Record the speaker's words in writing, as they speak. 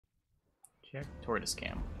Check tortoise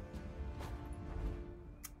cam.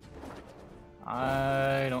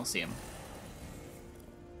 I don't see him.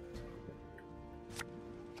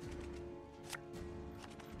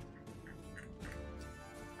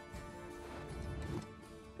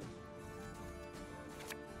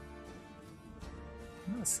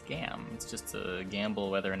 Not a scam, it's just a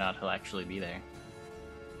gamble whether or not he'll actually be there.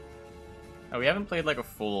 Oh, we haven't played like a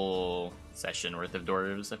full session worth of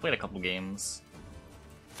Dwarves. I played a couple games.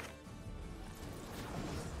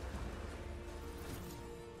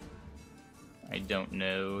 I don't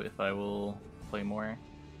know if I will play more.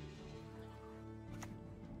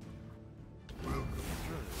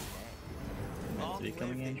 Meant to be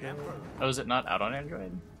coming Android. Oh, is it not out on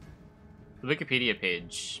Android? The Wikipedia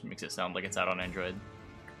page makes it sound like it's out on Android.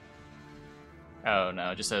 Oh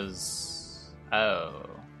no, it just says... Oh.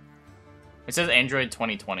 It says Android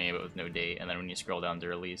 2020, but with no date, and then when you scroll down to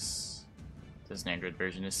release, it says an Android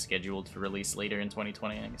version is scheduled for release later in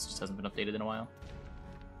 2020. I guess it just hasn't been updated in a while.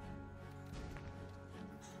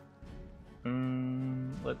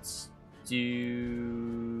 Let's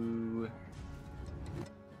do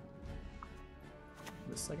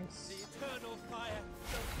this, I guess.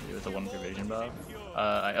 Maybe with the 1 provision buff.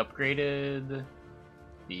 I upgraded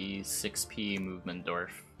the 6p movement dwarf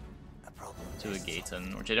to a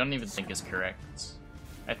Gaten, which I don't even think is correct.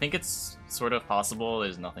 I think it's sort of possible.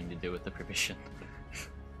 There's nothing to do with the provision.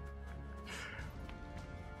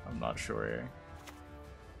 I'm not sure.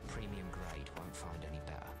 Premium grade won't find any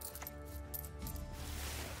better.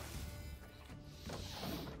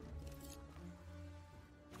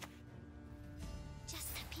 Just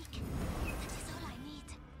a peek. That is all I need.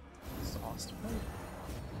 Exhaust pipe?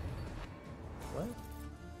 What?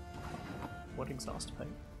 What exhaust pipe?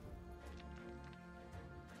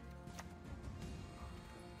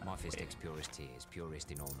 My Fistix purest tears,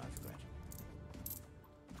 purest in all Novigrad.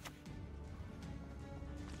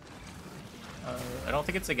 I don't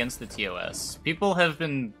think it's against the TOS. People have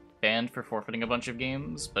been banned for forfeiting a bunch of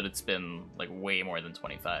games, but it's been like way more than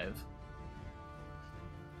 25.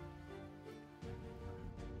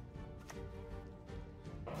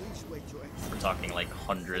 We're talking like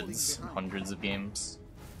hundreds and hundreds of games.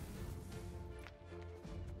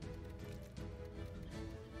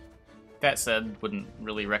 That said, wouldn't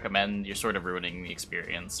really recommend. You're sort of ruining the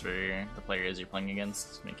experience for the players you're playing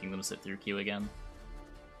against, making them sit through queue again.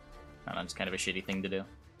 I don't know, it's kind of a shitty thing to do.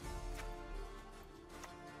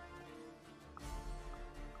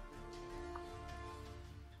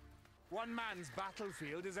 One man's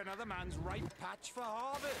battlefield is another man's ripe patch for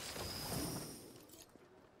harvest.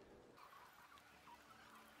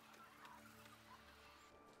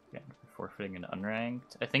 Yeah, forfeiting an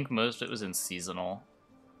unranked. I think most of it was in seasonal.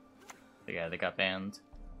 But yeah, they got banned.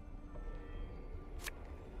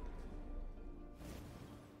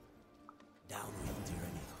 Down with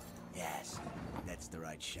tyranny. Yes, that's the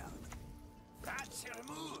right shout. That's your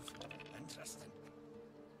move. Interesting.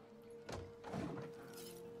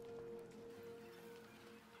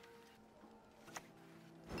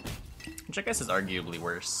 Which I guess is arguably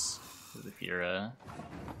worse. If you're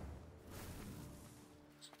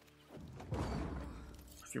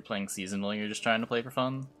playing seasonal, you're just trying to play for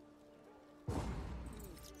fun.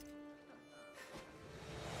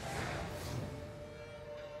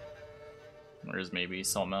 Whereas maybe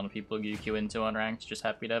some amount of people you queue into unranked, just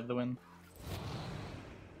happy to have the win.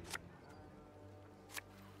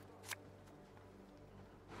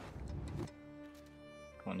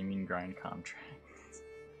 What do you mean grind contracts?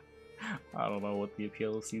 I don't know what the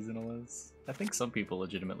appeal of seasonal is. I think some people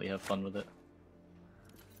legitimately have fun with it.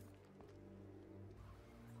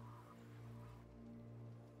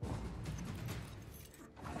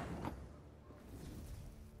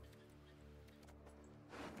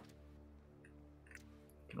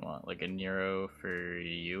 Can want like a Nero for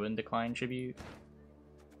you and decline tribute.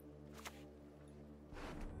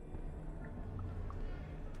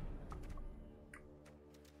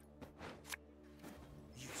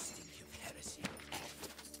 You stink of heresy.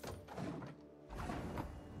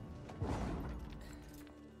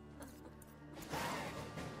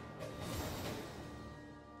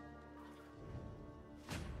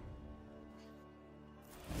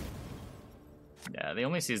 Yeah, the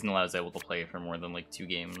only seasonal I was able to play for more than like 2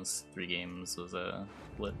 games, 3 games was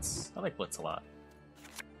Blitz. I like Blitz a lot.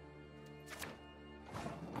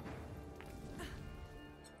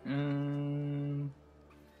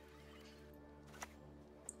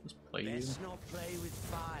 Just play you. Let's not play with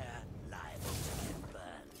fire, liable to get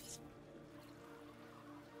burned.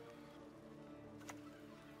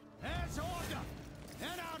 There's order.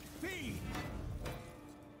 And out feed.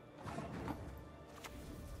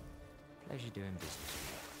 Pleasure doing business.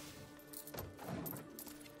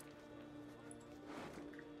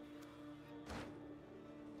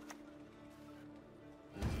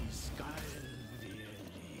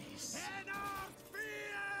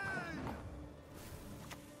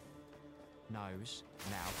 Nose,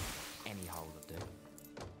 mouth, any hole will do.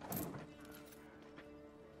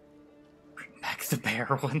 Bring back the bear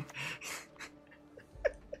one.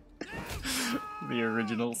 The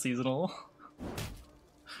original seasonal.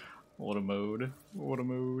 What a mode. What a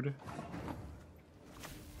mode.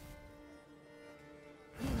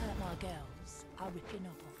 You hurt my girls, I'll rip your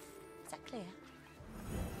knob off. Is that clear?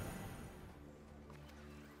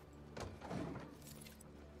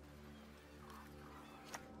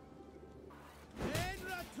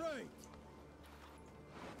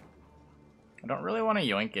 I don't really want to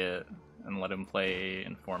yoink it and let him play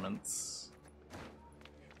informants.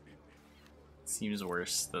 Seems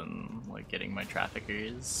worse than like getting my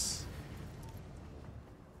traffickers.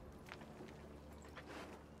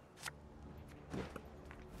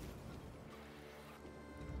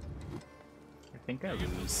 I think I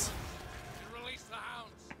lose. Release the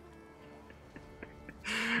hounds.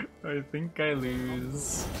 I think I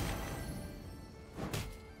lose.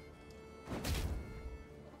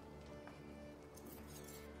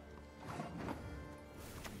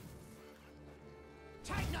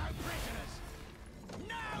 Take no prisoners.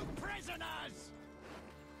 No prisoners.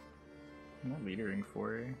 I'm not leadering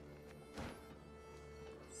for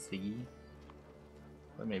C.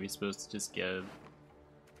 But maybe supposed to just get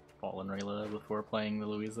Fallen Rayla before playing the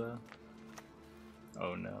Louisa.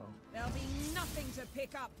 Oh no. There'll be nothing to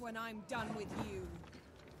pick up when I'm done with you.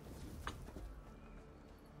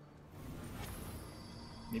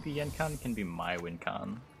 Maybe Yenncon can be my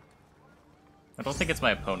WinCon. I don't think it's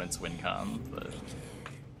my opponent's WinCon, but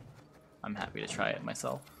I'm happy to try it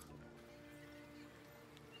myself.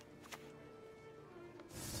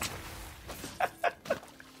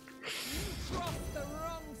 You crossed the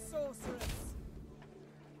wrong sorceress.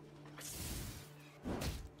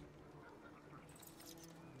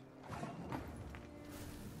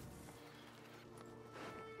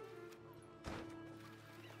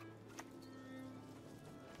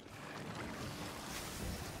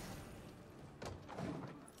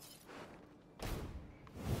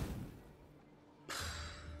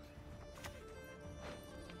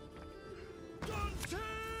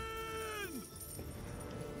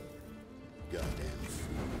 Goddamn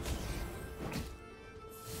fools.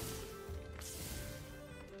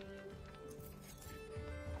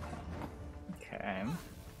 Okay.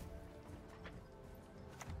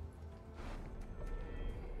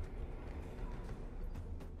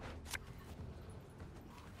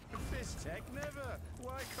 This tech never.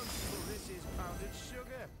 Why constable this is pounded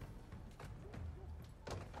sugar?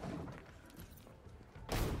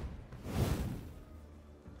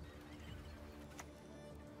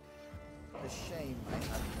 A shame I have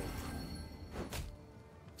no time.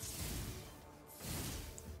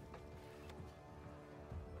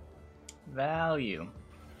 Value.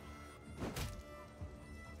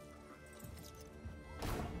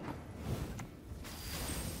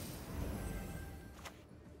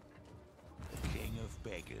 The King of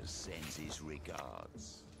Beggars sends his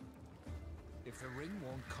regards. If the ring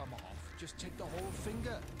won't come off, just take the whole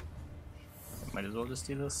finger. Might as well just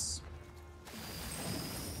do this.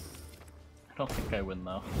 I don't think I win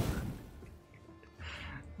though.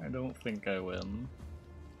 I don't think I win.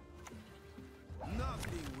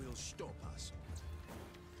 Nothing will stop us.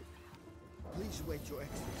 Please wait, Your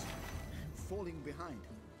Excellency. I'm falling behind.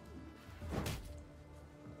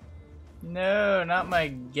 No, not my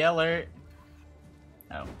Gellert.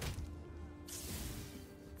 Oh.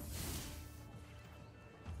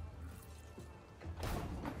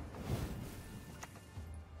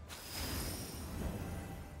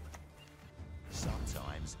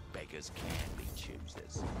 Sometimes beggars can be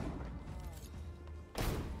choosers.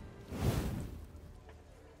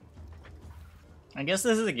 I guess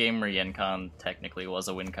this is a game where Yenncon technically was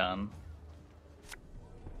a WinCon.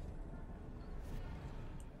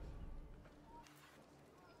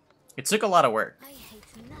 It took a lot of work, I hate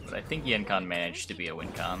nothing. but I think Yenncon managed to be a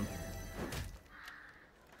WinCon.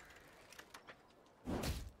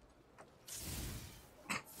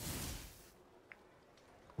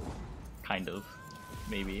 Kind of.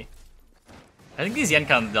 Maybe. I think these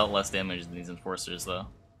Yenncon dealt less damage than these Enforcers, though.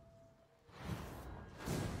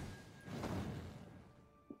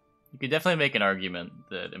 You could definitely make an argument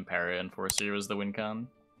that Impera Enforcer was the WinCon.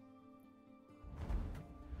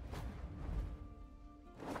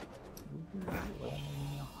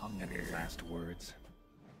 Any last words?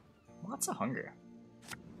 Lots of hunger.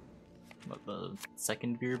 What, the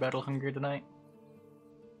second beer battle hunger tonight?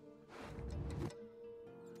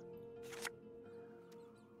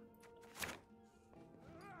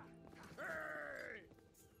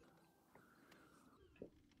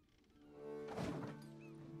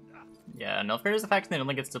 Yeah, Nilfgaard is a faction that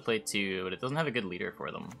only gets to play 2, but it doesn't have a good leader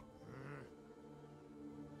for them.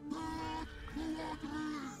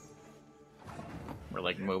 Where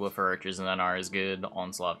like MOBA for Archers and NR is good,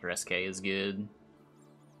 Onslaught for SK is good.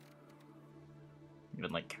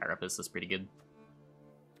 Even like Carapace is pretty good.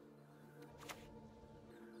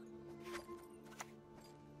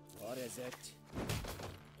 What is it?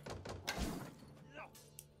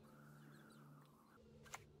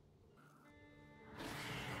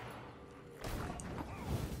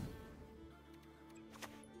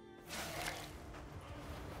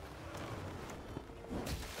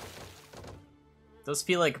 It does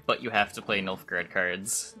feel like but you have to play Nilfgaard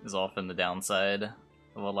cards is often the downside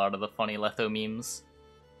of a lot of the funny Letho memes.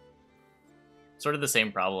 Sort of the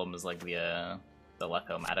same problem as like the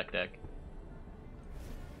Letho-Matic deck.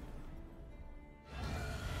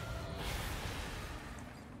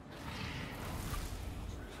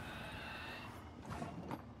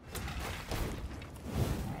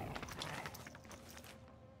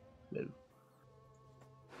 Hello.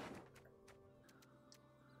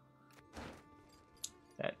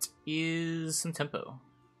 That is some tempo.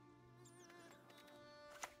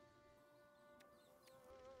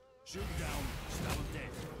 Shoot him down, stab him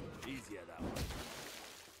dead. Easier that one.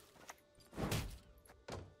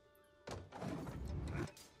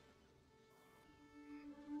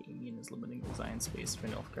 Damien is limiting design space for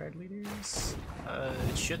Nilfgaard leaders.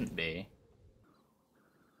 It shouldn't be.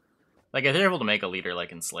 Like, if they're able to make a leader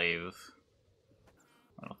like Enslave,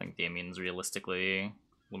 I don't think Damien's realistically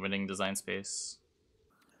limiting design space.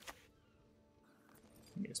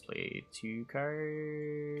 Let me just play 2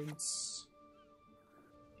 cards.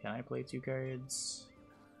 Can I play 2 cards?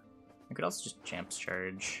 I could also just Champ's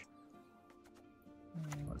Charge.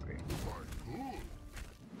 Whatever.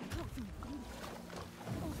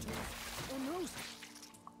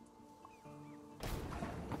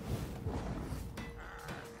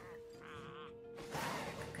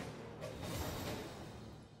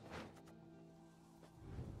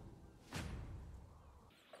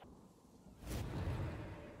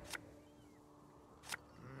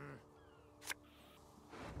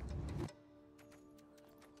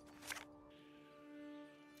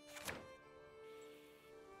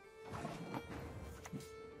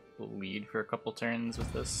 We'll lead for a couple turns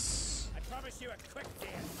with this. I promise you a quick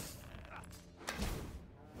death.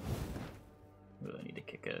 Really need to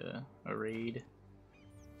kick a raid.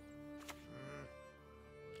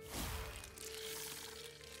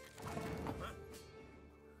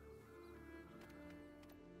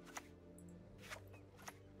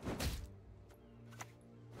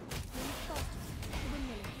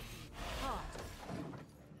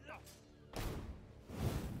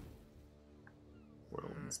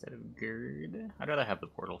 Portal instead of Gird. I'd rather have the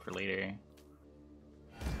portal for later.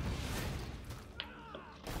 I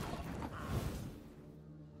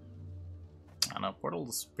don't know,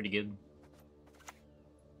 portal's pretty good.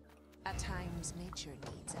 At times, nature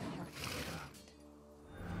needs a helping hand.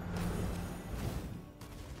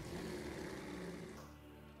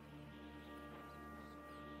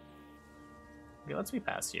 If it lets me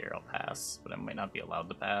pass here, I'll pass, but I might not be allowed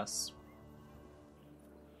to pass.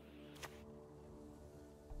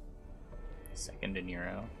 Second in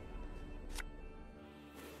Euro.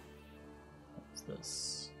 What's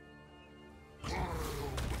this?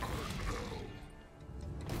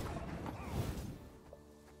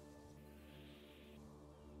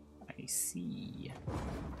 I see.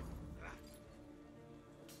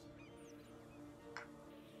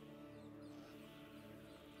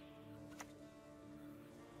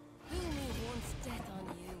 Who made once death on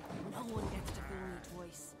you? No one gets to fool you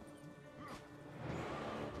twice.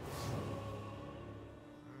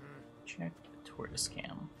 Check Tortoise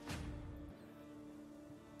Cam.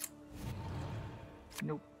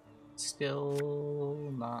 Nope.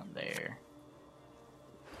 Still not there.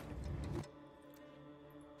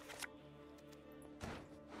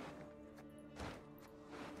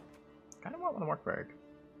 Kinda want one more card.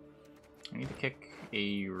 I need to kick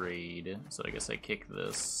a raid, so I guess I kick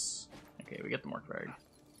this. Okay, we get the more card.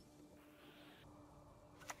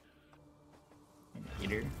 An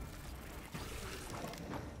Eater.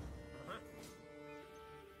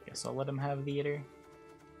 Guess I'll let him have the Eater.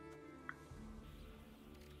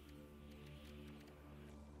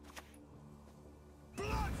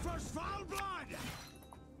 Blood for foul blood!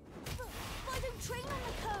 Why don't train on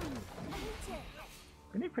the cone? I hate it.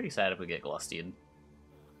 Gonna be pretty sad if we get Glustied.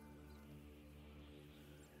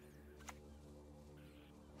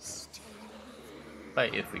 By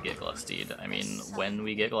if we get Glustied, I mean when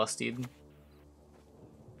we get Glustied.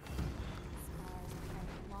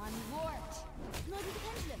 One wart. Not the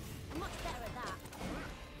pendulum. I'm much better at that.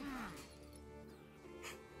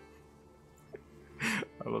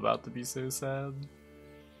 I'm about to be so sad.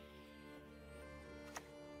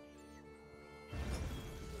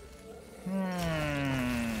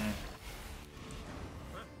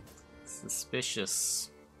 Suspicious.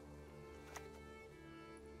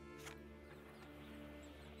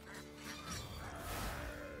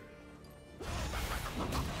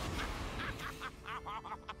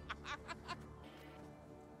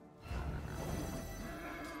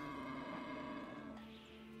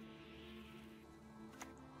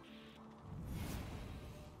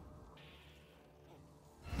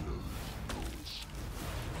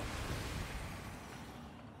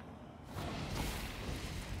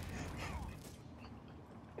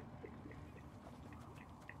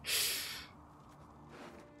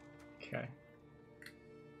 Okay.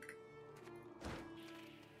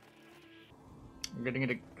 I'm gonna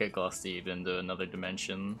get Glustied into another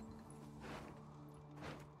dimension.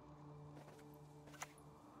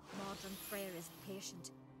 Modern Freyr is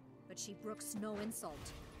patient, but she brooks no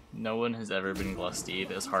insult. No one has ever been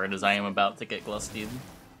Glustied as hard as I am about to get Glustied.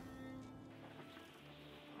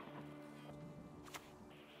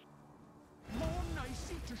 More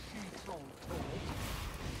nicey to sheets on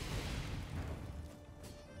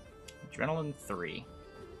Adrenaline 3.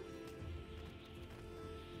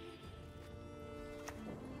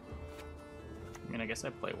 I mean, I guess I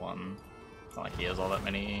play one. It's not like he has all that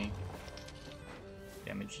many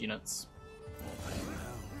damage units. More pain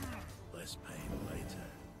now, less pain later.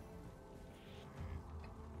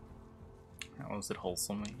 How was it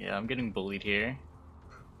wholesome? Yeah, I'm getting bullied here.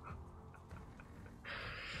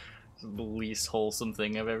 This is the least wholesome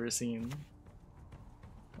thing I've ever seen.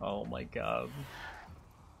 Oh my god.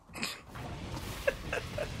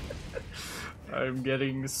 I'm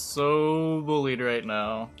getting so bullied right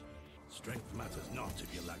now. Strength matters not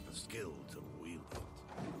if you lack the skill to wield it.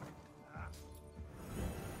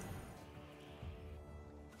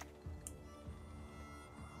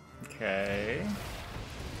 Okay.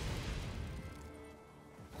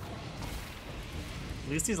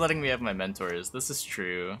 At least he's letting me have my mentors. This is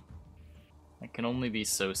true. I can only be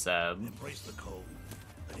so sad. Embrace the cold,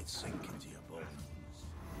 let it sink into your bones.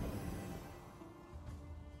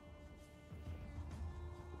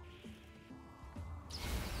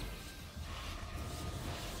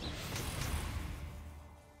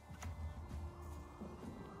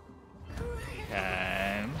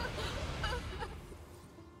 Okay.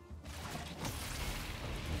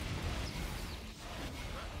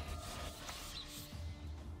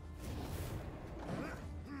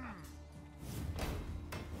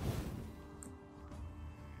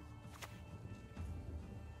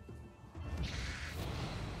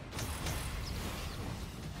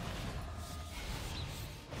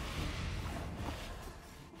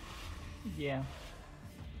 Yeah.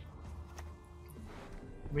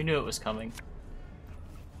 We knew it was coming.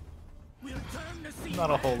 Not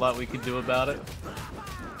a whole lot we could do about it.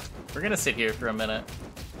 We're gonna sit here for a minute.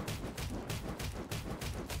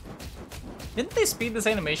 Didn't they speed this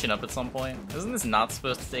animation up at some point? Isn't this not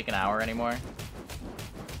supposed to take an hour anymore?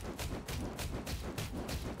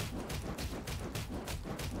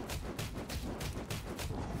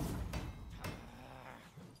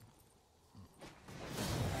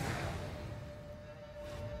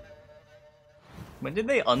 When did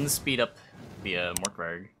they unspeed up the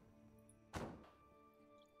Morkvarg?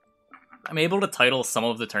 I'm able to title some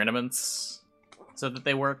of the tournaments so that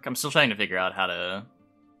they work. I'm still trying to figure out how to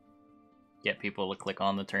get people to click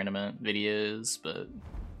on the tournament videos, but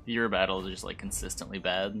viewer battles are just like consistently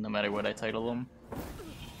bad no matter what I title them.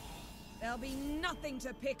 There'll be nothing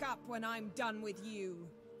to pick up when I'm done with you.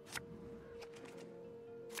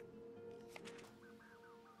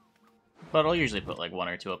 But I'll usually put like one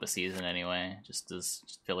or two up a season anyway, just as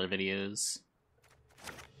filler videos.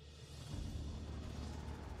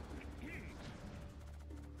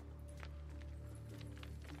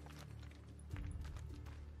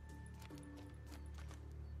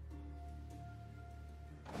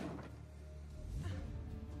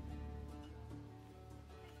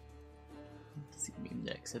 Beam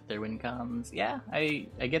decks hit their win cons. Yeah, I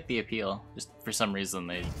get the appeal. Just for some reason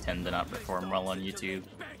they tend to not perform well on YouTube.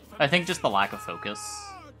 I think just the lack of focus.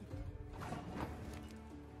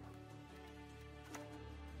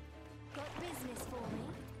 Got business for me?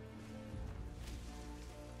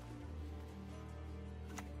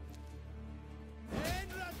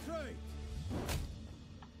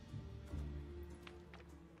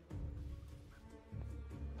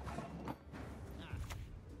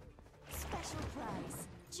 Special prize,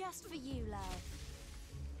 just for you, love.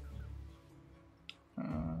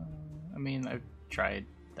 I mean, I've tried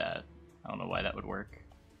that. I don't know why that would work.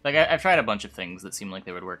 Like, I've tried a bunch of things that seem like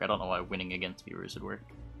they would work. I don't know why winning against viewers would work.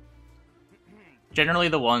 Generally,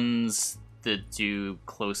 the ones that do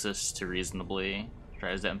closest to reasonably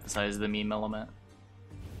tries to emphasize the meme element.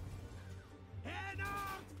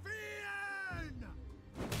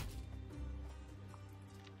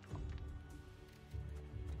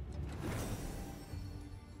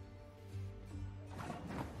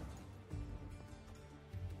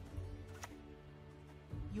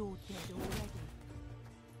 You're dead already.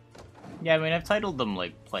 Yeah, I mean, I've titled them,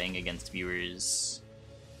 like, playing against viewers.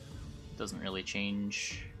 It doesn't really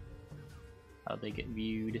change how they get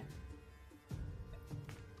viewed.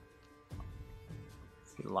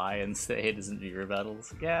 Lie and say it isn't viewer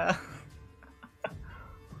battles. Yeah.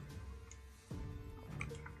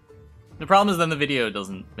 The problem is then the video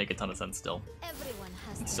doesn't make a ton of sense still. Everyone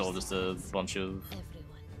has It's still just a bunch of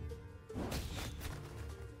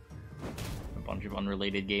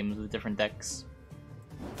unrelated games with different decks.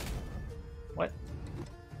 What?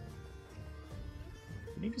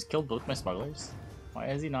 Did he just kill both my smugglers? Why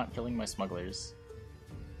is he not killing my smugglers?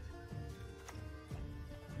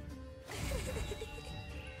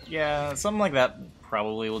 Yeah, something like that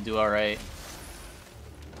probably will do alright.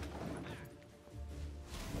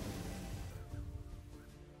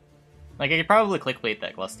 Like, I could probably clickbait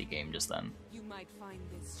that Glusty game just then. You might find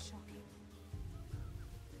this shocking.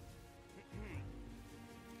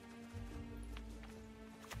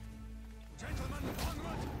 Gentlemen,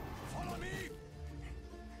 onward! Follow me!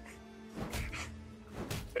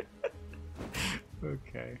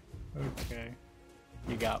 Okay, okay.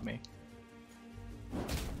 You got me.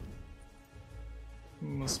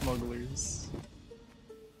 The smugglers.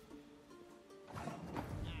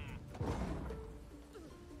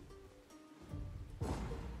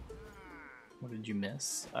 What did you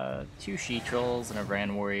miss? 2 She-Trolls and a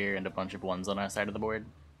Ran Warrior and a bunch of ones on our side of the board.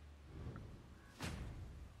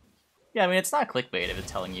 Yeah, I mean, it's not clickbait if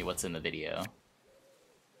it's telling you what's in the video.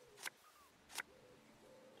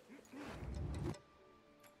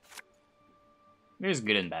 There's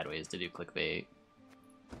good and bad ways to do clickbait.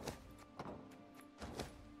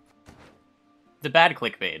 The bad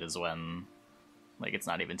clickbait is when, like, it's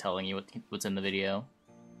not even telling you what's in the video.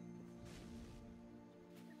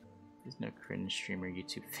 There's no cringe streamer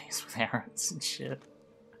YouTube face with arrows and shit.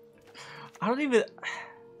 I don't even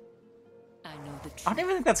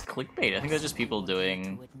think that's clickbait. I think that's just people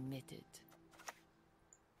doing.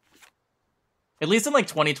 At least in like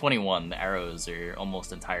 2021, the arrows are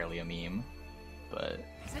almost entirely a meme. But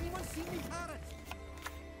Has anyone seen me parrot?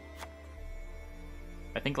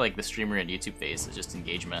 I think like the streamer and YouTube face is just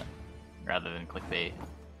engagement rather than clickbait.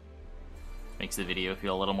 Makes the video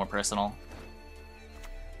feel a little more personal.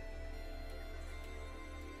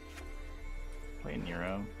 Play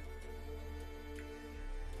Nero.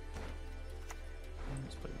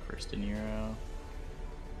 Let's play the first Nero.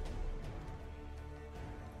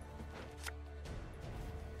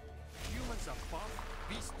 Humans above,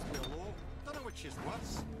 beasts below. Don't know which is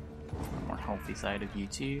worse. More healthy side of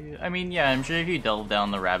YouTube. I mean, yeah, I'm sure if you delve down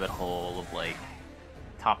the rabbit hole of like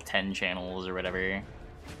top 10 channels or whatever,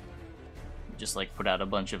 just like put out a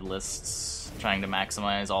bunch of lists trying to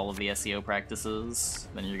maximize all of the SEO practices,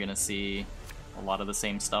 then you're gonna see a lot of the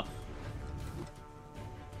same stuff.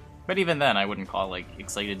 But even then, I wouldn't call like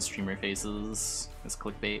excited streamer faces as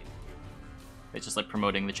clickbait. It's just like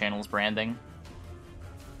promoting the channel's branding.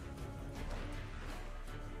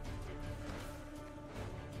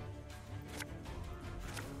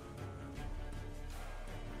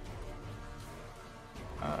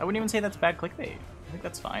 I wouldn't even say that's bad clickbait. I think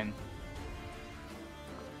that's fine.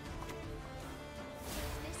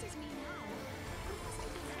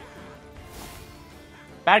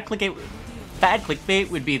 Bad clickbait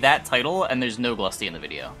would be that title and there's no Glusty in the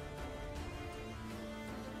video.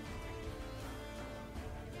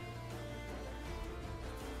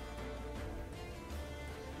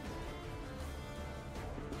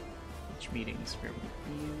 Which meetings for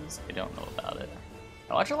views? I don't know about it.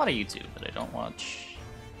 I watch a lot of YouTube, but I don't watch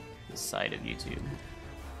this side of YouTube.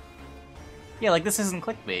 Yeah, like this isn't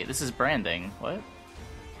clickbait, this is branding. What?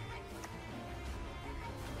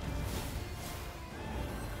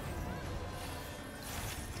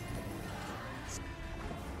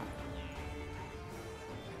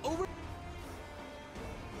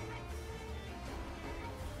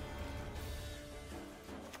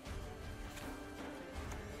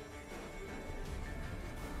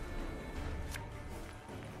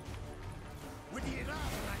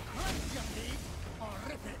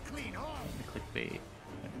 Clickbait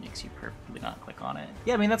that makes you perfectly not click on it.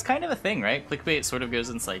 Yeah, I mean that's kind of a thing, right? Clickbait sort of goes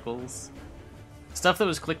in cycles. Stuff that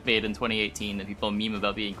was clickbait in 2018 that people meme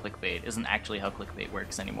about being clickbait isn't actually how clickbait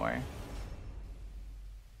works anymore.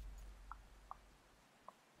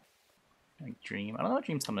 Like Dream. I don't know what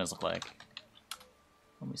Dream's thumbnails look like.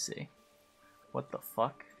 Let me see. What the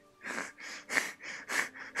fuck?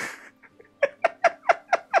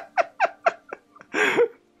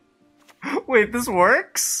 Wait, this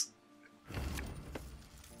works?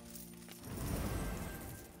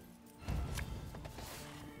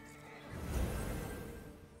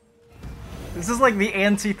 This is like the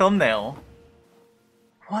anti-thumbnail.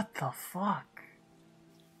 What the fuck?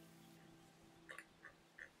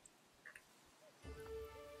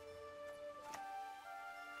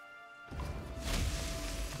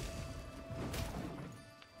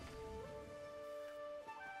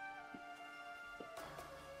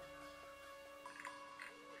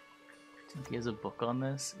 Think he has a book on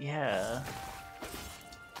this? Yeah.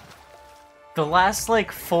 The last,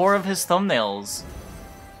 like, 4 of his thumbnails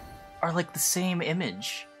are, like, the same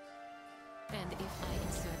image. And if I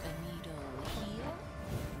insert a needle here,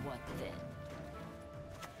 what then?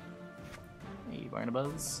 Hey,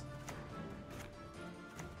 Barnabas.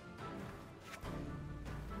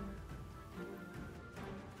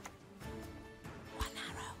 One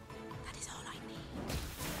arrow. That is all I need.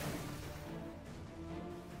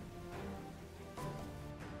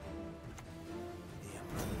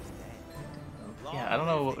 Yeah, I don't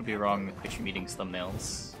know what would be wrong with Picture Meetings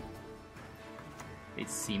thumbnails. They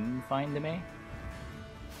seem fine to me.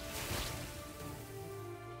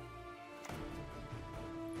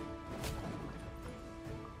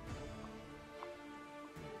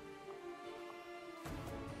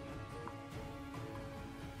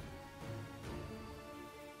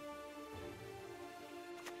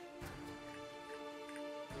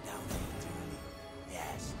 Down there, Gerni.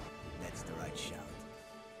 Yes, that's the right shout.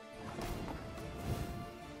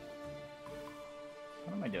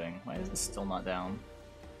 What am I doing? Why is this still not down?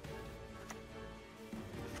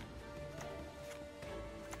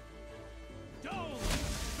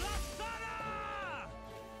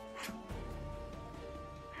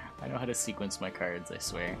 I know how to sequence my cards, I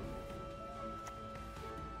swear.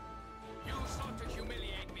 You sought to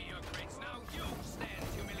humiliate me, your grace. Now you stand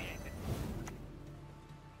humiliated.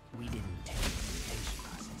 We didn't take the mutation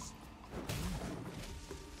process.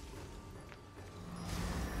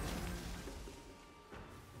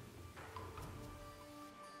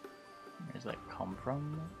 Where does that come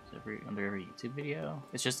from? Is it under every YouTube video?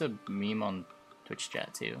 It's just a meme on Twitch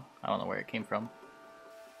chat too. I don't know where it came from.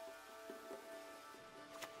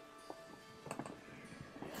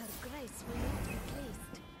 Her Grace will not be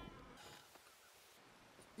pleased.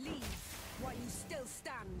 Leave while you still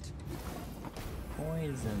stand.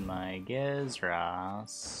 Poison my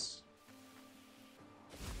Gezras.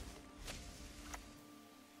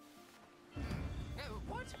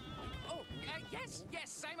 What? Oh, yes,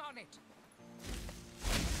 yes, I'm on it.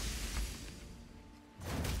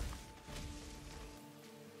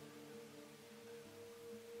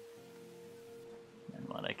 And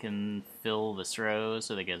what, I can fill this row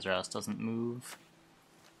so the Gezras doesn't move?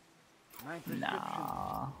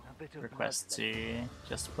 Nah. Request to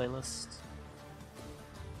just playlist.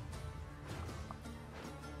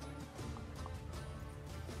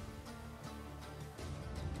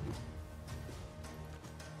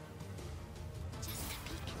 Just a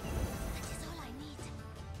peek. That is all I need.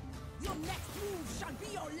 Your next move shall be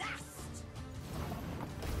your last.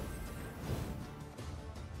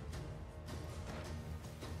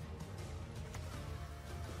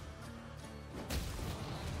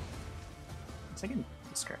 I can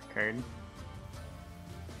discard a card.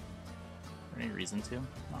 For any reason to?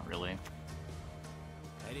 Not really.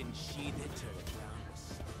 I didn't sheathe it to the ground.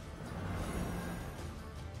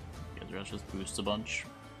 Gezras just boosts a bunch.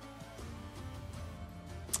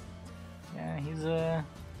 Yeah,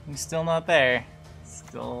 he's still not there.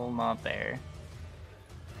 Still not there.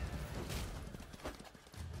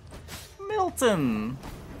 Milton!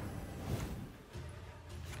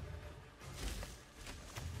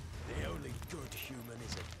 The only good human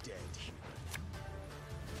is a dead human.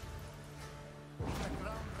 The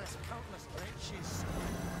ground rests countless wretches and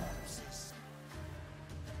corpses.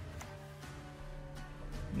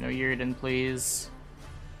 No Yrden, please.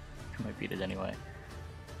 I might beat it anyway.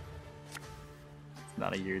 It's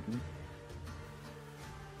not a Yrden.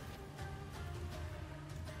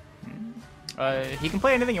 He can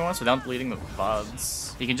play anything he wants without deleting the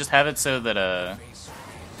VODs. He can just have it so that,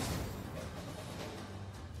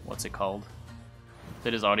 what's it called?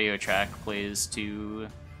 That his audio track plays to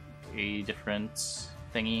a different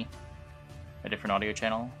thingy. A different audio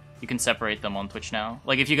channel. You can separate them on Twitch now.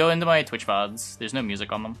 Like, if you go into my Twitch VODs, there's no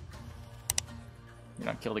music on them. You're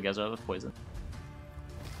not kill the guys out with poison.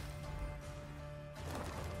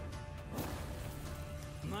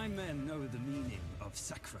 My men know the meaning of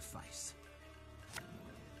sacrifice.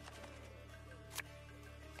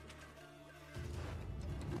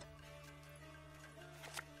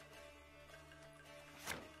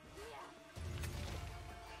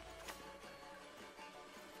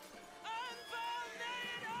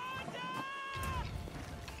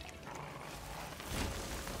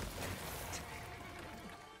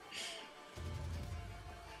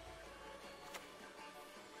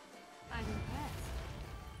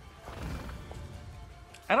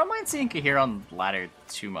 I don't mind seeing Kahir on ladder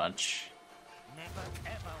too much.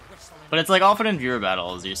 But it's like often in viewer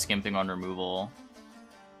battles, you're skimping on removal.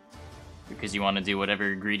 Because you want to do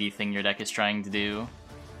whatever greedy thing your deck is trying to do.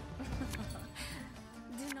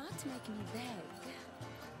 Do not make me beg.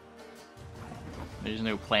 There's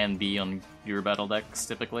no plan B on viewer battle decks,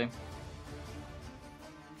 typically.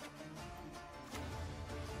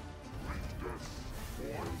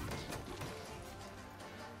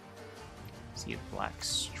 See a black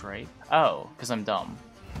stripe? Oh, because I'm dumb.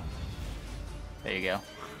 There you go.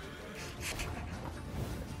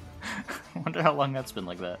 I wonder how long that's been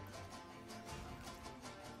like that.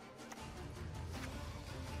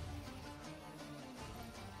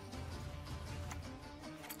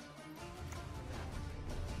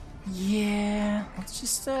 Yeah, let's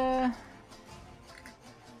just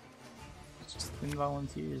win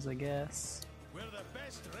volunteers, I guess. We're the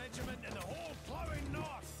best regiment in the whole plowing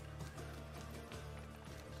north.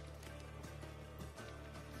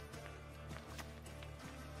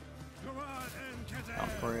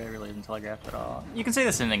 Valkyria really isn't telegraphed at all. You can say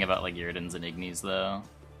the same thing about like Yrden's and Ignis though.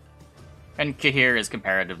 And Kahir is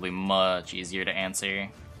comparatively much easier to answer.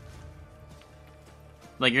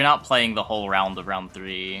 Like, you're not playing the whole round of round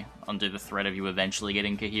 3 under the threat of you eventually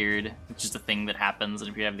getting Kahir'd. It's just a thing that happens,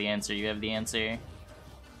 and if you have the answer, you have the answer.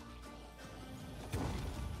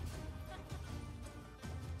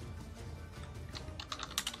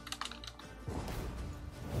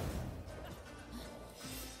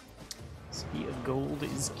 Speed of Gold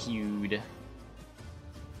is queued.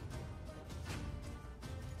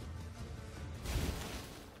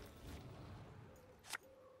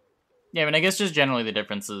 Yeah, I mean, I guess just generally the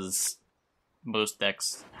difference is most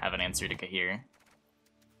decks have an answer to Kahir.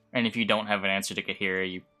 And if you don't have an answer to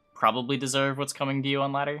Kahir, you probably deserve what's coming to you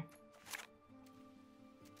on ladder.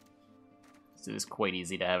 So it's quite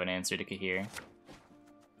easy to have an answer to Kahir.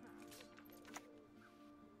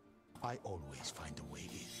 I always find a way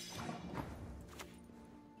in.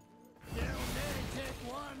 You'll never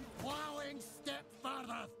take one plowing step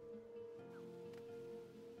further.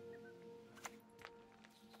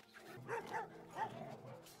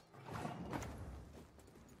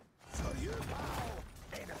 For you, pal.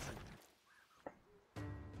 Anything.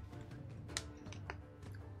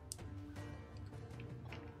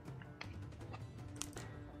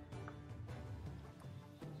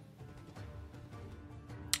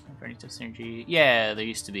 Synergy. Yeah, there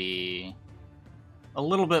used to be a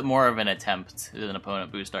little bit more of an attempt at an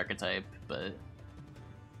opponent boost archetype, but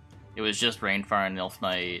it was just Rainfire and Elf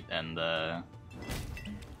Knight and the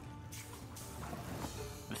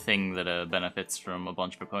thing that benefits from a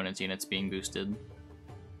bunch of opponents' units being boosted.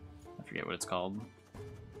 I forget what it's called.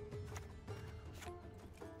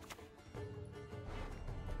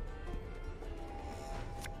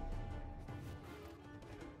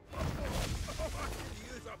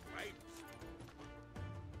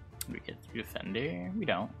 We get through Defender? We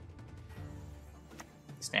don't.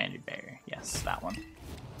 Standard Bearer. Yes, that one.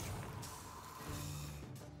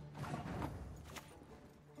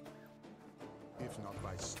 If not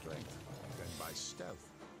by strength, then by stealth.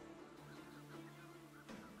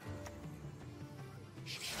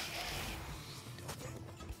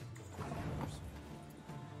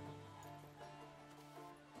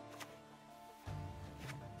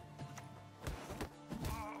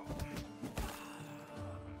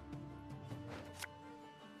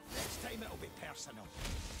 Next time it'll be personal.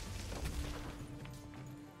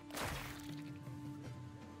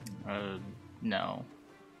 No.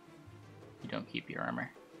 You don't keep your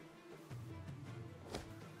armor.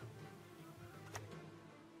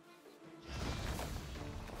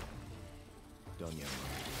 Don't yell,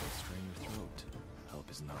 strain your throat. Help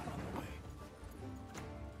is not on the way.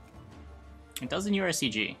 It does in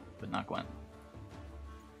URCG, but not Gwent.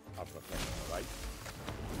 Up the thing, right?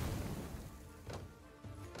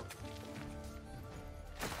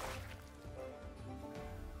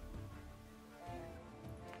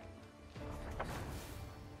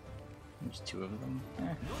 There's two of them. Not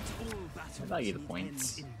all battles I value the need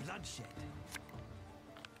points. end in bloodshed.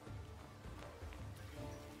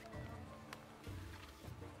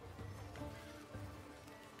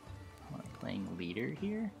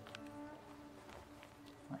 here?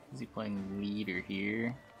 Why is he playing leader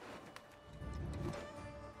here?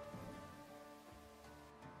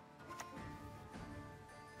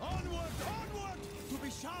 Onward, onward, to be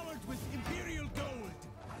showered with imperial gold.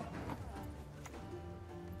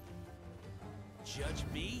 Judge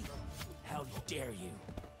me? How dare you?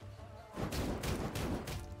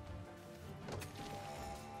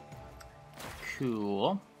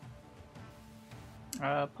 Cool.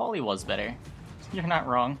 Polly was better. You're not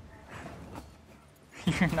wrong.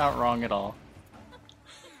 You're not wrong at all.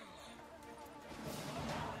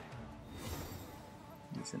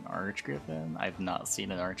 It's an Arch Griffin? I've not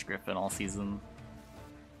seen an Arch Griffin all season.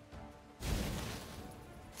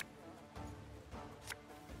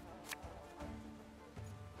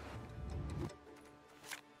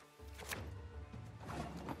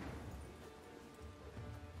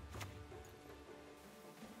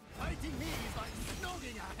 Fighting me is like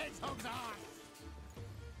snogging a hedgehog's arse.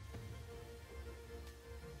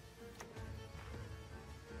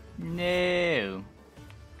 No.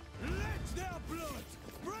 Let their blood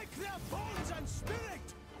break their bones and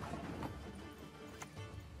spirit.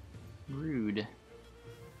 Rude.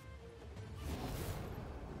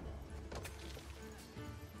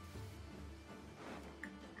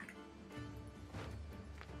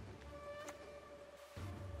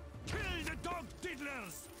 Kill the dog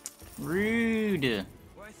diddlers. Rude.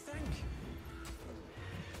 Why, thank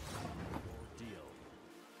you. Deal.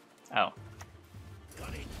 Oh.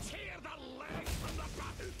 Gonna tear the legs from the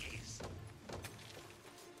Bahukis.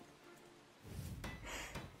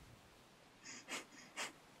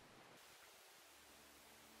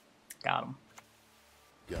 Got him.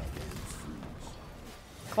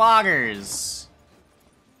 Cloggers.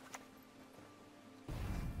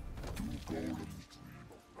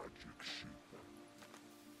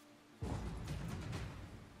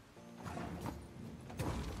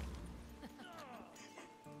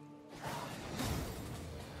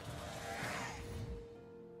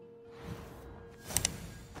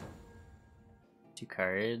 Two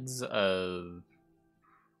cards of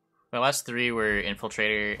my last three were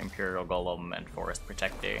Infiltrator, Imperial Golem, and Forest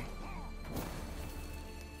Protector.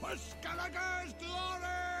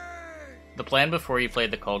 The plan before you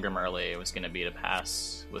played the Colgrim early was going to be to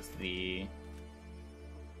pass with the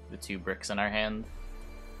two bricks in our hand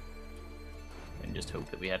and just hope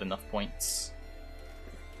that we had enough points.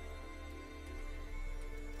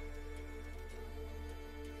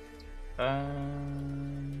 No,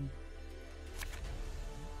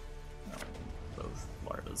 both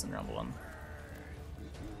larvas in round one.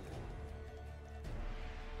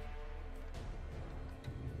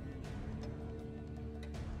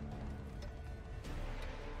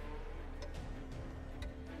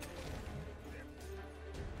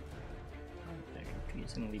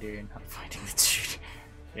 Confusing leader and not finding the dude.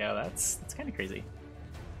 Yeah, that's kind of crazy.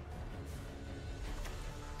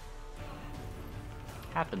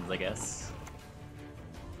 Happens, I guess.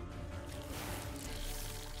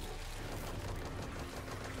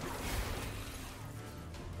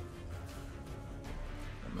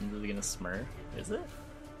 Someone's really gonna smurf, is it?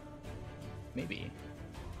 Maybe.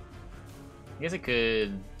 I guess it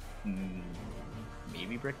could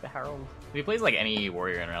maybe break the Herald. If he plays like any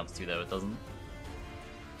warrior in rounds 2 though, it doesn't.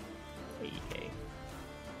 Okay.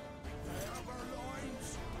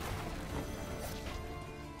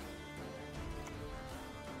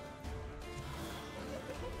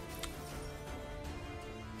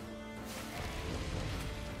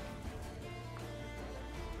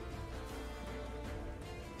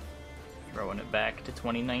 Throwing it back to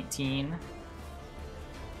 2019.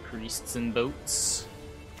 Priests and boats.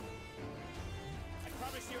 I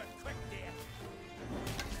promise you a quick death.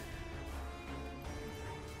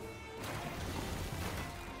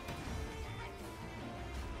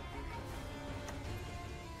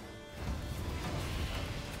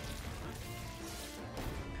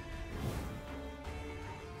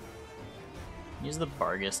 Use the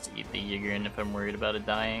Bargus to eat the Yigrin if I'm worried about it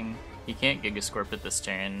dying. He can't Gigascorp it this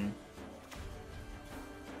turn.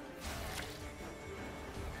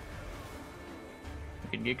 I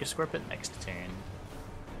could Gigascorp it next turn.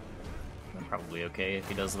 I'm probably okay if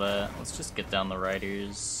he does that. Let's just get down the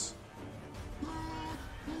riders.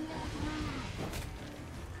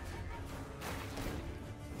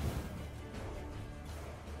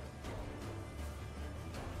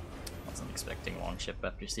 Wasn't expecting Longship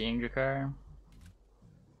after seeing Drakar.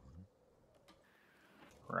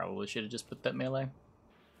 Probably should have just put that melee.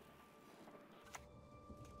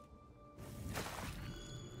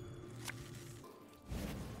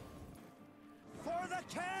 For the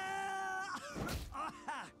kill!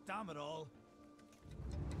 Damn it all.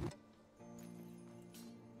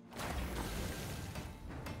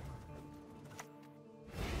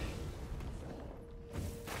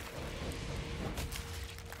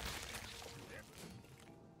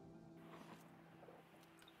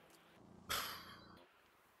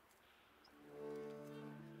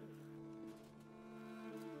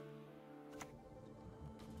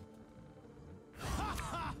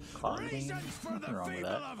 clogging. Nothing wrong with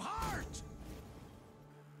that.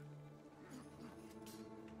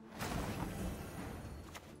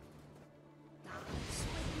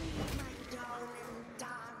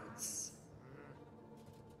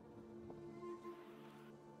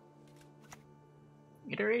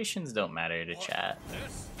 Iterations don't matter to chat.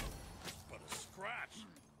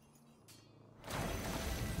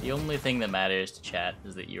 The only thing that matters to chat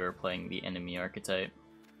is that you are playing the enemy archetype.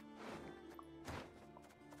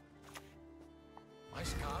 My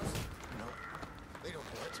scars? No, they don't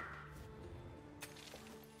do it.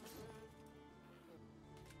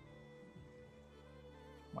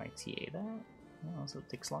 Why TA that? Oh, so it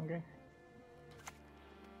takes longer.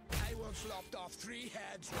 I once lopped off 3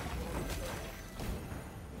 heads.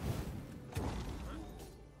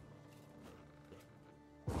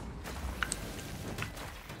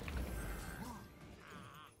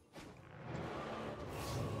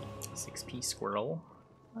 XP squirrel.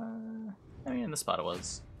 I mean, in the spot it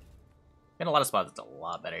was. In a lot of spots, it's a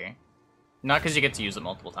lot better. Not because you get to use it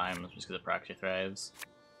multiple times, just because it procs your thrives.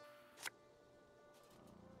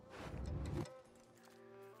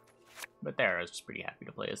 But there, I was just pretty happy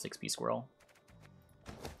to play a 6P squirrel.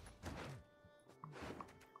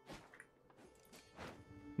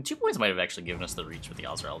 And 2 points might have actually given us the reach with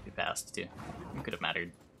the Azrael if we passed, too. It could have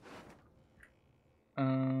mattered.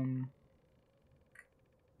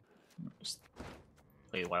 Just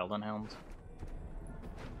play Wild Unhound.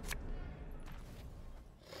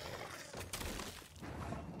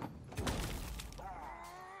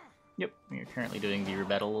 Yep, we're currently doing the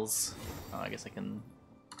rebettals. Oh, I guess I can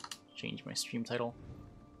change my stream title.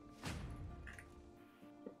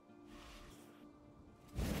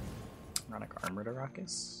 Chronic Armor to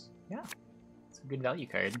Raucous. Yeah, it's a good value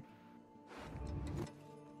card.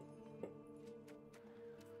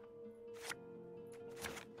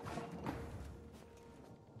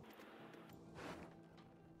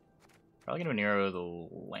 Probably gonna Nero the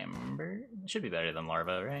Lambert. It should be better than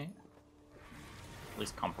Larva, right? At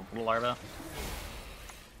least comparable to Larva.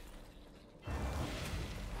 3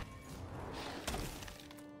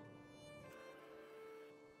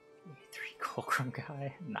 Fulcrum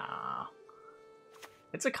guy? Nah.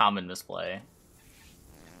 It's a common misplay.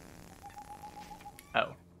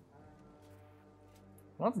 Oh.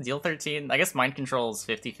 Well, it's deal 13. I guess mind control is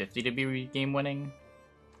 50-50 to be game winning.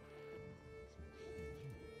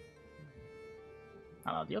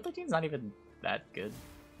 I don't know, deal 13 is not even that good.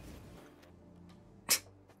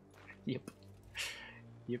 Yep.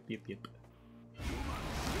 Yep.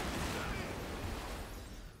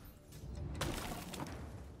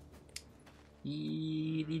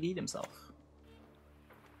 He DD'd himself.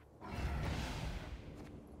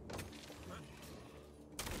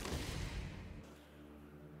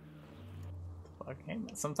 Okay,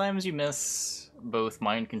 sometimes you miss both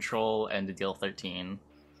mind control and the deal 13.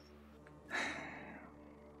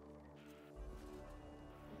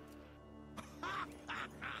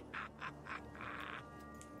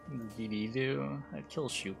 DD do? I'd kill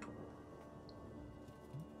Shupe.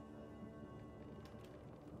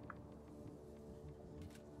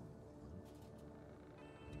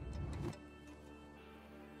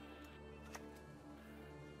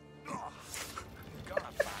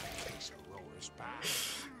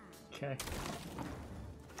 Okay.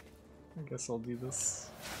 I guess I'll do this.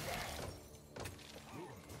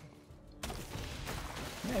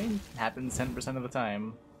 Yeah, it happens 10% of the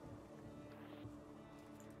time.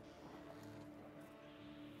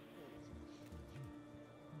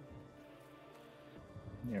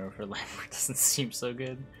 For Lambert doesn't seem so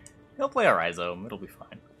good. He'll play a Rhizome, it'll be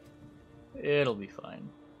fine. It'll be fine.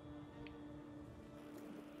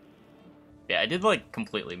 Yeah, I did like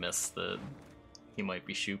completely miss the he might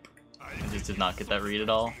be Shupe. I just did not get that read at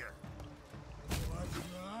all.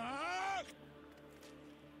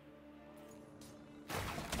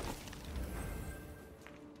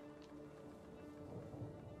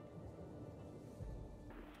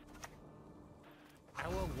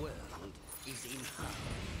 Our world is in harmony.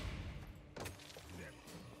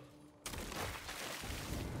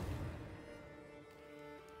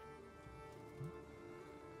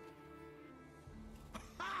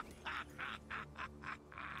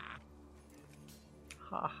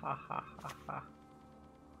 Ha ha ha ha ha.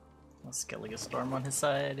 Skellige Storm on his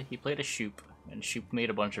side. He played a Shupe, and Shupe made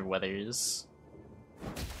a bunch of weathers.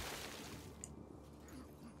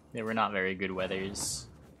 They were not very good weathers.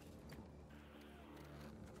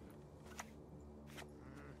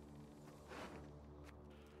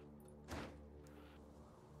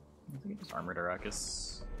 I think it's Armored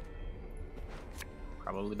Arrakis.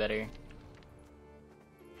 Probably better.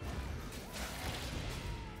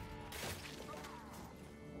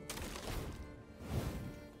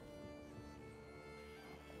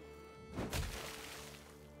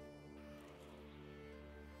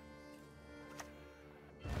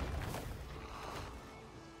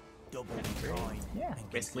 double Great. coin. Yeah,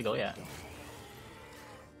 basically go, yeah.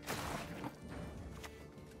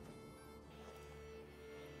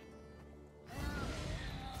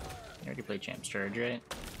 You already played Champ's Charge, right?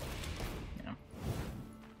 Yeah.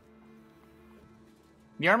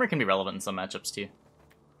 The armor can be relevant in some matchups too.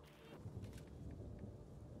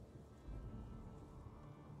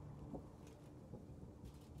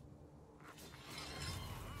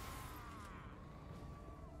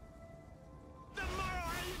 The morrow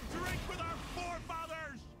I drink with our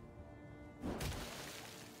forefathers!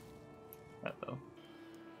 Uh-oh.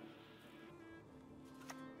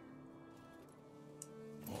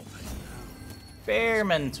 Bear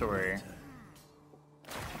Mentor.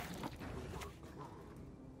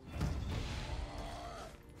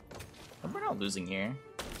 We're not losing here.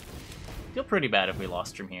 Feel pretty bad if we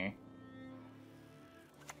lost from here.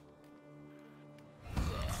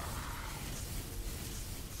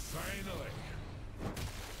 Finally.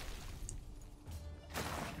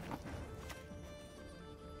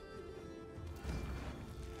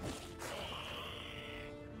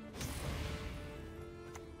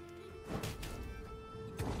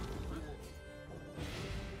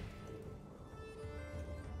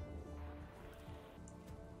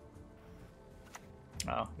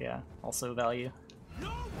 Oh, yeah. Also value.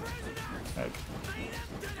 No prisoners! Okay. Lead them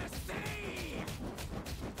to the sea!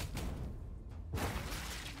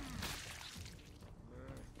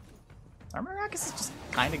 Armor Rockets is just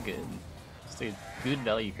kind of good. Just a good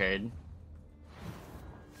value card.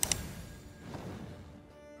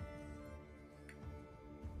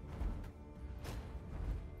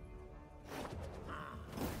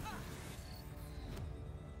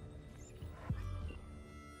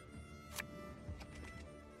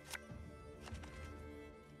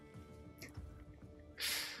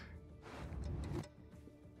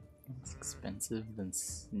 It's expensive than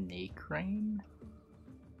Snake Rain?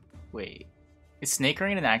 Wait. Is Snake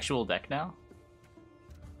Rain an actual deck now?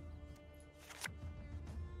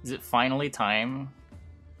 Is it finally time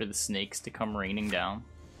for the snakes to come raining down?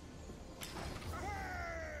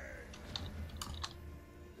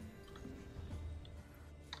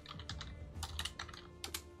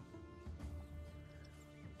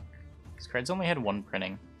 These cards only had one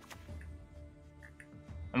printing.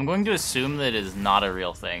 I'm going to assume that it is not a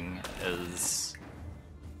real thing, as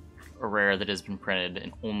a rare that has been printed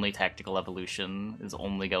and only Tactical Evolution is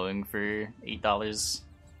only going for $8.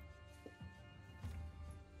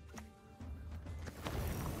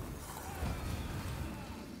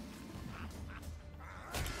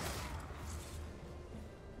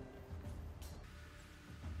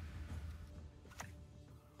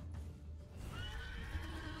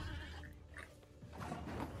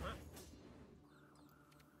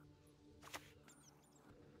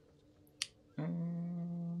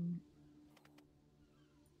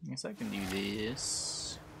 I guess I can do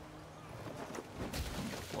this.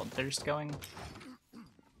 Get Bloodthirst going.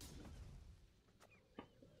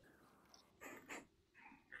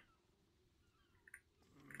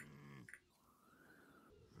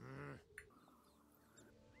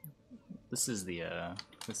 This is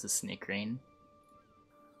Snake Rain.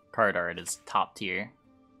 Card art is top tier.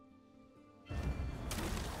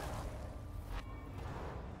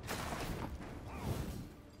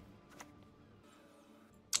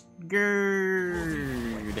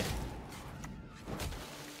 Gerd.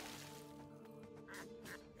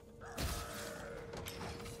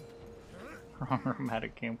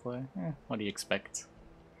 Chromatic gameplay. What do you expect?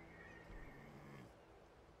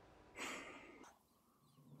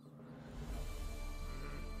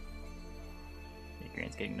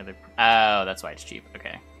 Green's getting another. Oh, that's why it's cheap.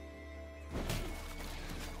 Okay.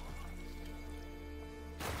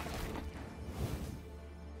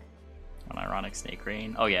 Ironic Snake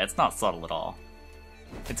Rain. Oh yeah, it's not subtle at all.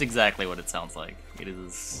 It's exactly what it sounds like. It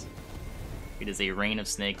is a rain of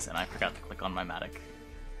snakes, and I forgot to click on my Matic.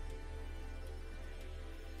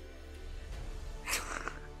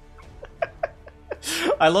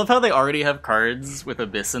 I love how they already have cards with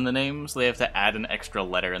Abyss in the name, so they have to add an extra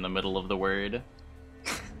letter in the middle of the word.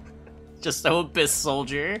 Just so Abyss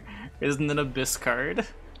Soldier isn't an Abyss card.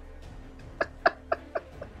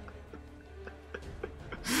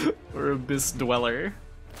 Or Abyss Dweller.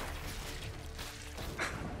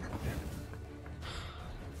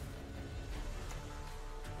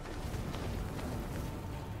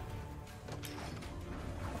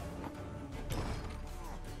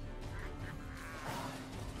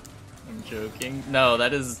 I'm joking. No,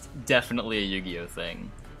 that is definitely a Yu-Gi-Oh thing.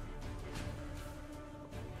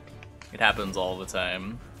 It happens all the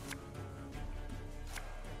time.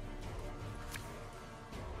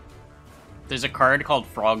 There's a card called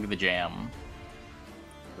Frog the Jam,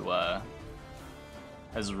 who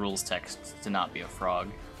has rules text to not be a frog.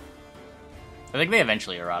 I think they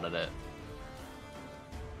eventually errated it.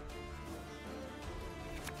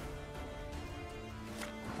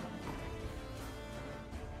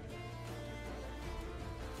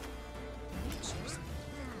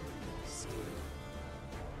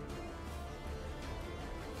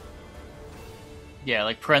 Yeah,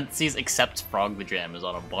 like parentheses except Frog the Jam is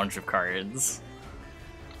on a bunch of cards.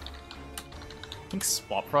 I think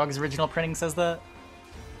Swap Frog's original printing says that.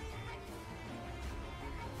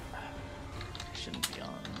 Shouldn't be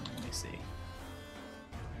on. Let me see.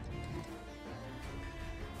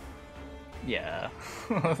 Yeah.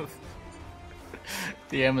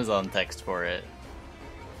 The Amazon text for it.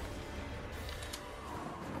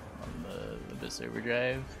 On the Abyss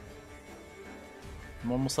Overdrive.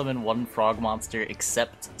 Normal summon one frog monster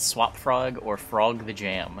except Swap Frog or Frog the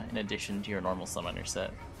Jam in addition to your normal summoner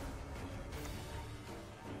set.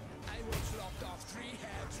 I once lopped off 3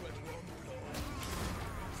 heads with one blow.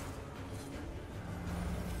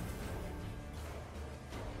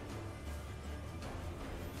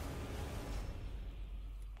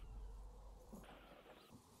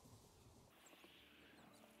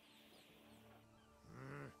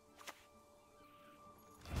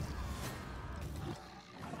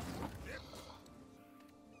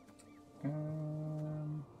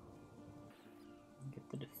 Get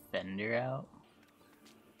the Defender out.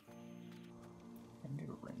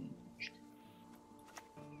 Defender ranged.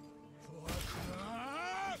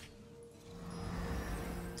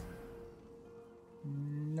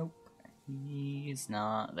 Nope, he's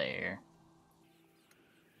not there.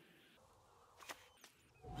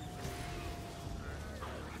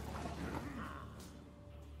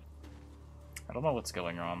 I don't know what's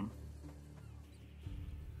going on.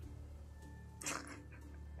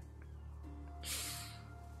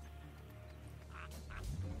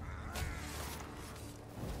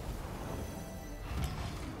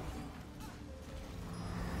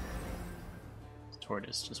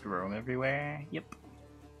 Tortoise just roam everywhere. Yep.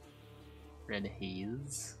 Red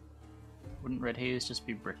Haze. Wouldn't Red Haze just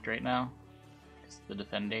be bricked right now? It's the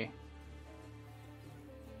Defender.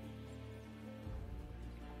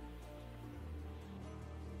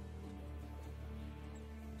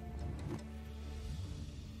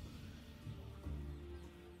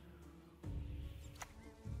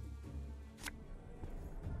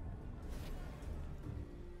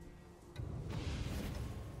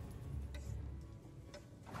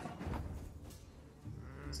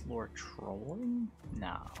 Lore trolling?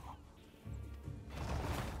 No.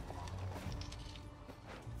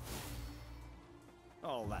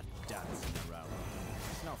 All that dancing around.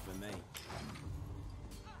 It's not for me.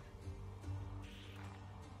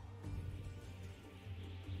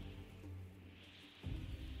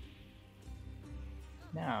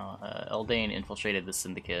 Now, Eldain infiltrated the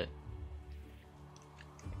Syndicate.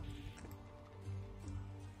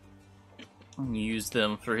 And used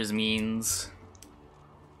them for his means.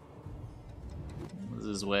 This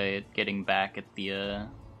is his way at getting back at the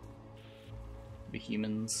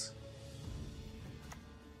humans.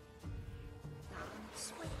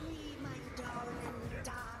 Dance with me, my darling,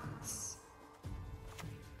 dance.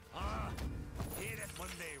 Ah, hate it when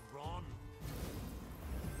they run.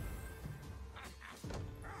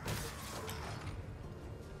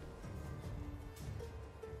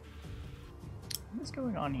 What's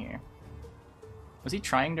going on here? Was he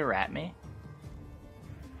trying to rat me?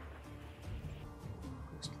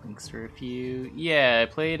 Links for a few. Yeah,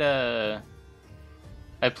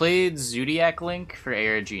 I played Zodiac Link for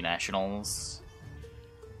ARG Nationals.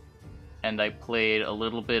 And I played a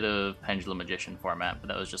little bit of Pendulum Magician format, but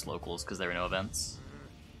that was just locals because there were no events.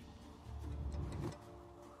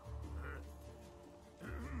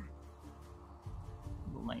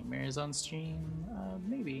 Nightmares on stream?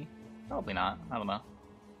 Maybe. Probably not. I don't know.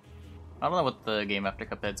 I don't know what the game after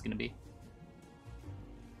Cuphead's gonna be.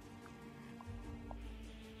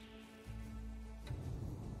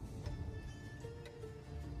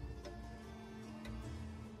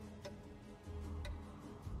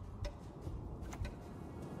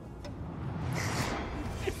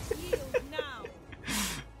 Yield now.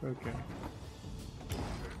 Okay.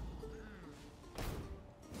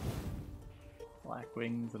 Black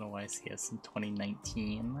Wings and OYCS in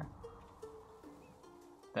 2019.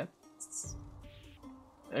 That's...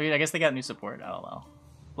 I mean, I guess they got new support. I don't know.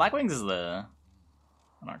 Black Wings is an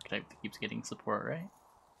archetype that keeps getting support, right?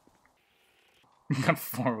 Got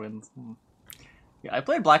 4 wins. Yeah, I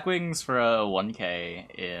played Black Wings for a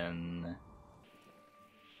 1K in...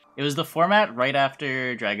 It was the format right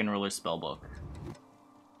after Dragon Ruler Spellbook.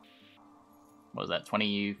 What was that,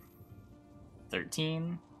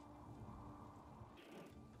 2013?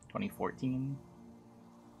 2014?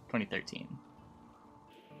 2013.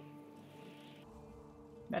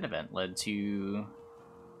 That event led to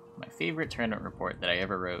my favorite tournament report that I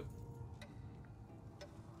ever wrote.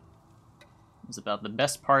 It was about the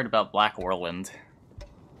best part about Black Whirlwind.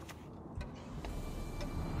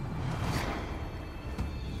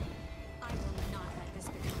 I will not let this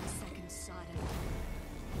become a second Sodom.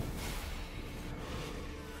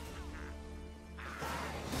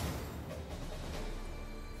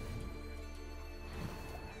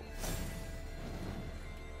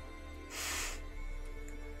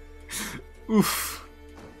 Oof.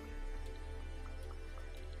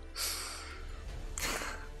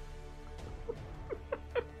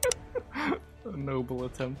 A noble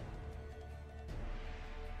attempt.